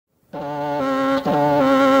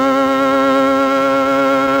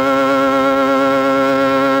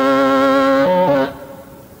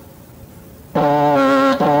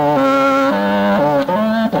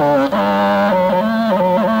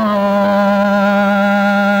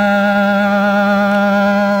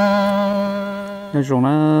phải dùng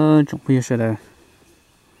nó trồng bây giờ là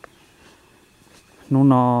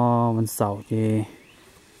nó vẫn sầu thì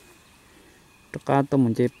tất cả tôi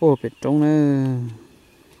mình chơi bố phải trống nữa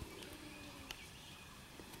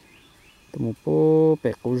tôi một bố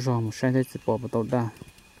phải cố gắng một sai sẽ bỏ vào tàu đa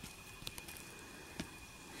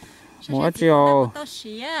một chiều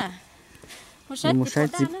một sai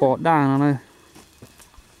chỉ bỏ đa nó này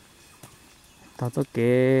tao cho cái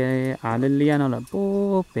lên lia nó là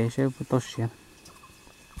bố phải sẽ phải tao xỉa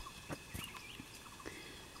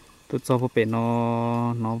tôi cho bố phải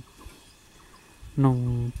nó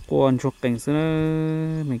quân cho cảnh sư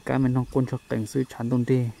mình cái mình nó quân cho cảnh sư chán đông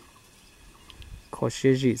đi khó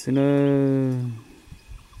xế gì sư nữa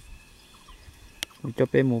mình cho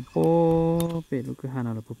bé một bố bé lúc cái hàng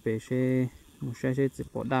nào là bố bé sẽ một xe sẽ chỉ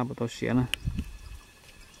bỏ đa bỏ tao xỉa nè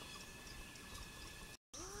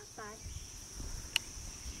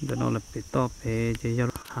đó nó là bé to bé chỉ cho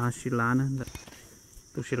hai xí lá nữa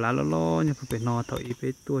tôi xí lá lo nhưng bé nó thổi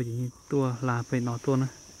bé tua gì tua là bé nó tua nữa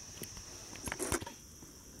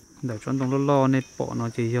để cho nó lo nên bỏ nó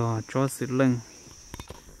chỉ cho sự lưng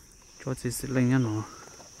cho sự lưng nhá nó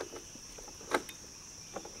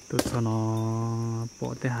tôi cho nó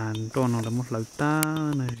bỏ tới hàn cho nó là một lần ta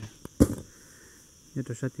này nhất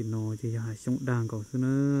tôi sẽ tìm nó chỉ hai sống đàn cầu xưa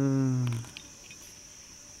nữa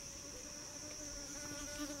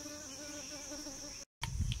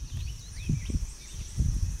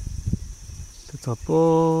tôi cho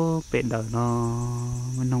bố bể đời nó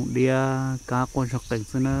mình nông đĩa cá con sọc tỉnh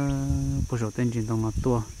xưa nữa bố số tên truyền thống nó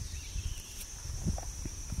tua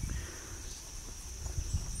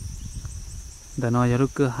để nó giờ lúc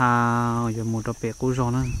cứ hà giờ một trò bể cũ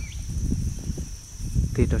rồi nữa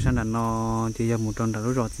thì tôi sẽ đặt nó chỉ giờ một trò đã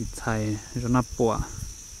lúc rồi thì xài cho nó bùa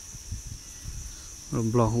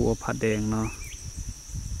rồi bỏ hũ phạt đèn nó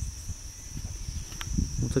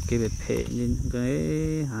một số cái bể phệ nhìn cái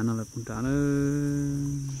hà nó là con trả nữa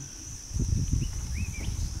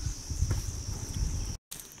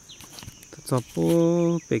cho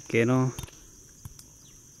bố bể kế nó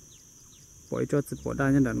bỏ cho chỉ bỏ đa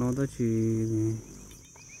nhân đã nó chỉ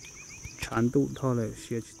chán tụ thôi là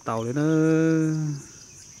xịt tàu đấy đó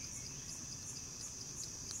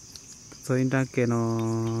rồi ra kia nó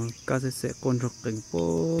cá sẽ con rọc cảnh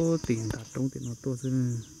bố tiền đặt trong tiền nó to xưa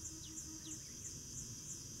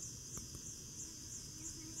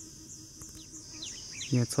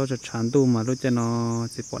nhà sau cho chán tụ mà lúc cho nó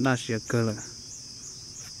chỉ bỏ đa xịt cơ là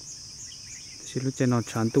chỉ lúc cho nó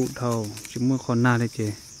chán tụ thôi chỉ muốn con na đấy chị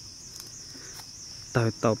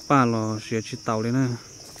tàu ba lò xịt chỉ tàu đấy nữa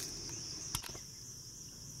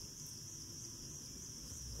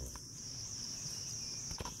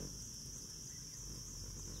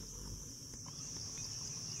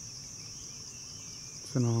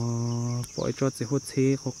nó bỏ cho chỉ hút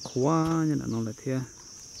xí khó quá như là nó là thế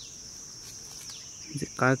chỉ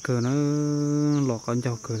cái cờ nó lò con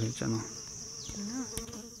dao cờ này cho nó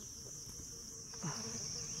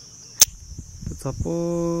cho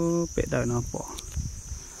bố bể đời nó bỏ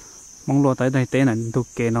mong lo tới đây tên là thuộc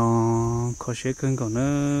kề nó khó xế cơn còn nó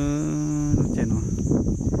chơi nó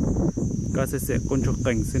có sẽ con chụp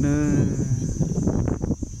cảnh xin nữa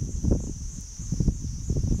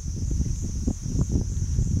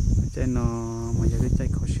chơi nó mà giờ cái chơi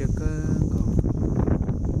khó xế cơ còn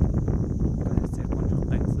có sẽ con chụp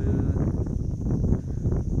cảnh xưa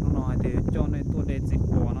nó nói thì cho nên tôi để dịch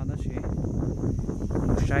bỏ nó đó sẽ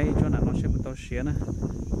nó say cho nên nó sẽ bị tao xế nữa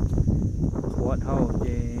khó thâu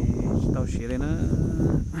về tao xế lên nữa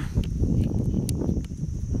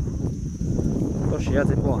tao xế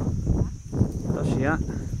thì bỏ tao xế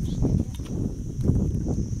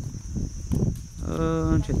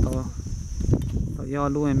chỉ tao do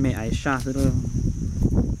luôn mẹ ấy xa rồi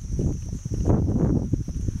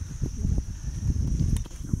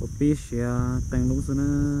có biết sẽ tăng lúc nữa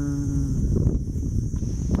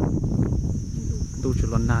tu chỉ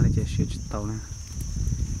lần nào để chạy xe tàu này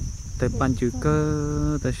tới ban chữ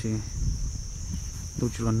cơ tới xe tu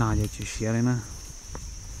chỉ lần nào để chạy xe này nè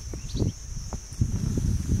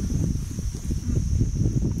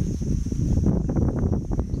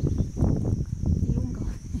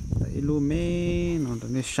luôn mê nó tao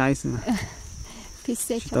nghe sai xưa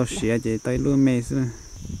tao xỉa chỉ tay luôn mê xưa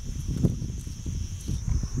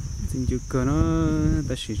chính chữ cơ nó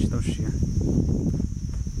tao xỉa tao xỉa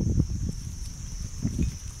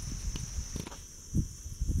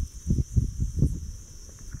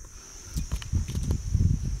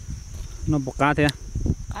nó bọc cá thế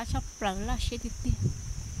cá sắp lở là xỉa tiếp đi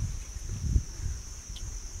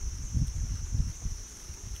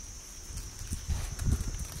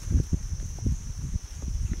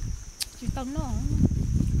tông nó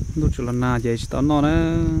lúc trước là na vậy tao nó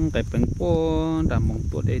cái bánh po đã mong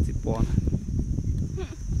tuổi đây chỉ po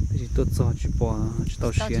thì tôi cho chỉ po chỉ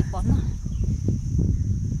tao xia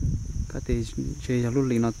cái thì chơi lúc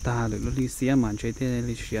lì nó ta được lúc lì xia mà chơi thế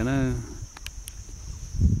lì xia nữa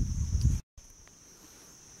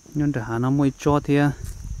nhưng để hà nó mới cho thì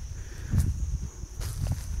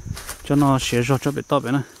cho nó xia rồi cho bị to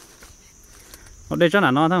vậy nè ở đây cho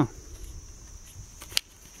nó thôi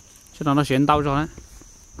cho nó xia đau rồi đấy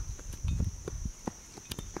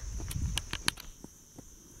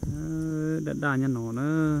đã đa nhân nó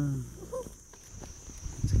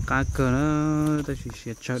cá cờ nó ta chỉ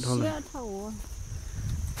xịt chơi thôi là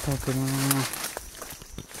thôi cái nó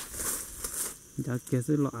giờ kia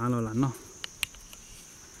sẽ lọ lọ lắn nó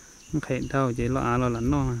khẹn thâu chỉ lọ lọ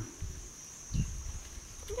lắn nó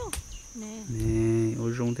nè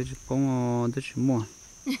ôi rong thế chỉ bông thế chỉ mua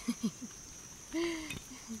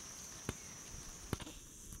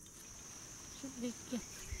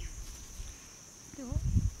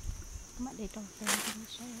để trồng cây nó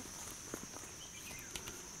sẽ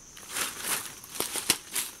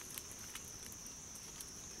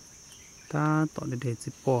ta tỏ để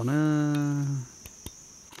chỉ bỏ nữa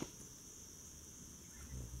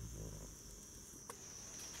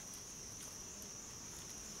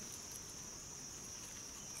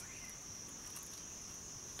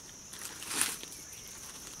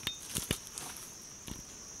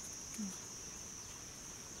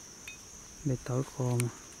để tỏi kho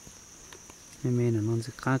mà mẹ là non sẽ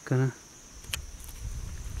cá cơ nè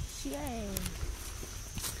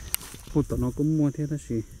phụ tao nó cũng mua thế đó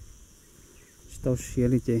gì tao xía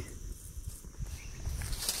đi chị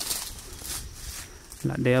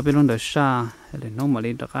là để ở bên luôn đợi xa để nó mà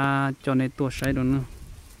đi được cho nên tua sấy luôn nữa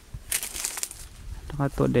đó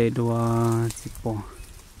tua đầy đồ chỉ bỏ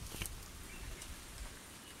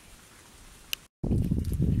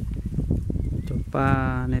cho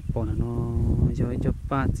ba này bỏ nó rồi cho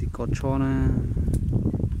ba chỉ có cho nè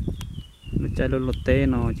nó chạy lột tê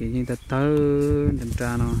nó chỉ như ta tớ đần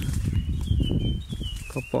tra nó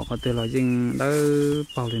có bỏ có từ là dinh đỡ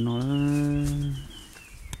bảo thì nó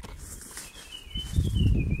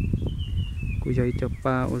cú dây cho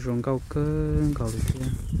ba ô rồng cao cơ cầu được chưa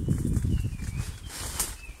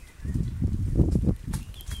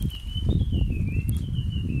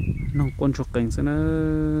nó con chuột cảnh sẽ nó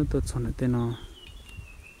tôi chọn được tên nó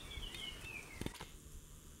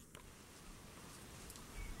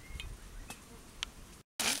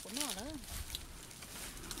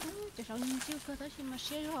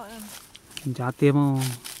giá tiêm không?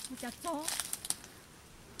 Giá to.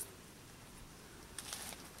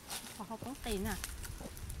 Họ có tiền à?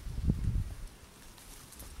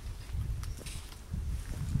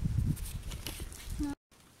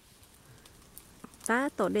 Ta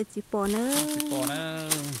tổ để chỉ bỏ nữa. Chỉ bỏ nữa.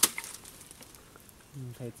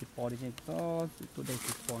 Thầy chỉ bỏ đi chứ có tổ để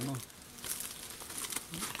chỉ bỏ nó.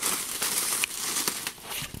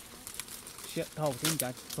 Chuyện thầu thì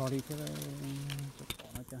chả cho đi chứ bỏ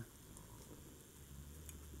nó chưa.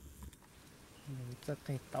 Chắc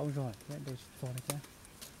cái tao rồi để cho nó chứ.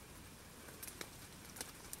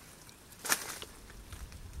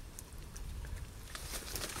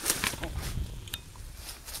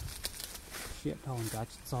 Chuyện thầu chả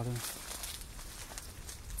cho đi.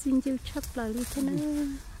 Xin chịu chấp lời đi thế nữa.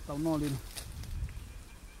 Tao no lên.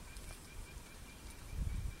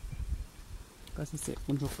 Các sẽ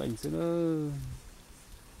con chuột cảnh sẽ nữa.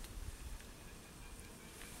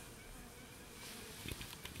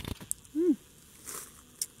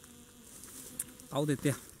 Tao để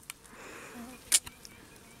tiền.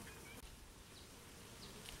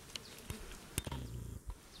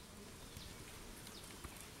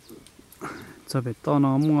 Cho bé to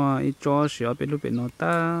nó mua ít cho sữa bé lúc bé nó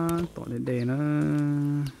ta tỏ để nó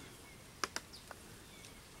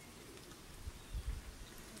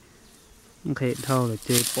khệ thâu là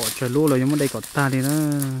chơi bỏ trời lúa rồi nhưng mà đây có ta đi nó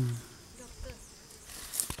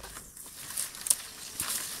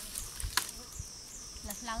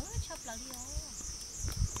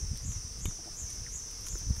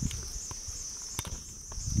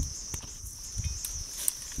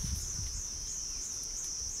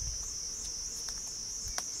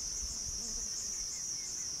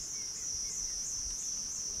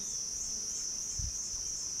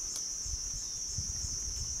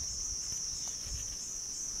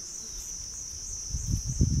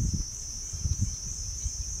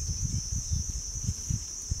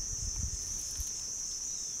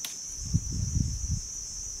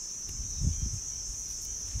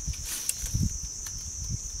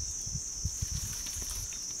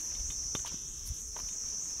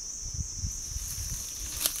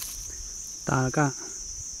ta cả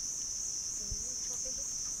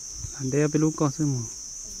đây bên lúc con xưa mà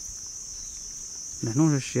để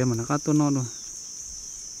nó sẽ xé mà nó cá to non rồi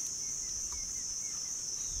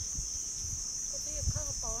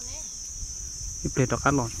cái plate đó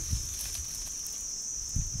cá lòn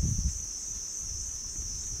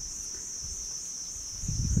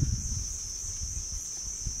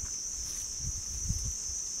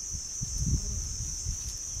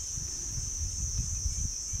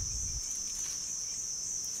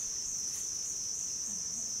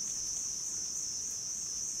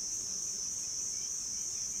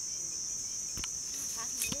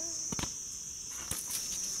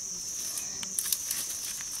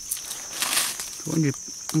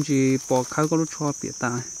ông chỉ bỏ khá có lúc cho bịa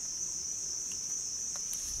tai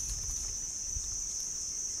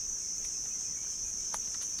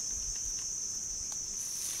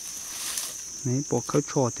đấy bỏ khá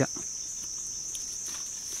cho thế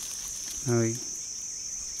rồi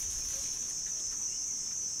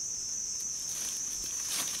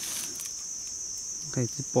cái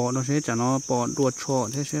bỏ nó sẽ chả nó bỏ đuột cho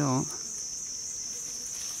thế sẽ đó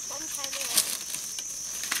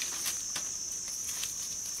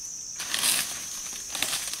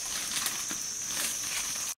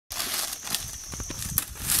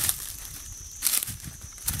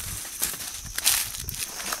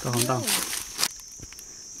không đâu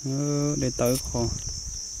để tới kho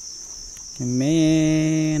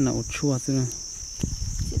mẹ nấu chua xưa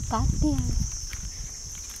chị tát đi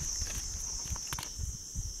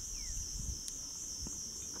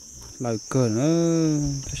lời cờ nữa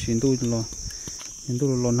xin tôi rồi xin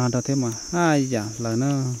tôi lon hạt thế mà ai dạ lời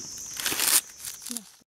nó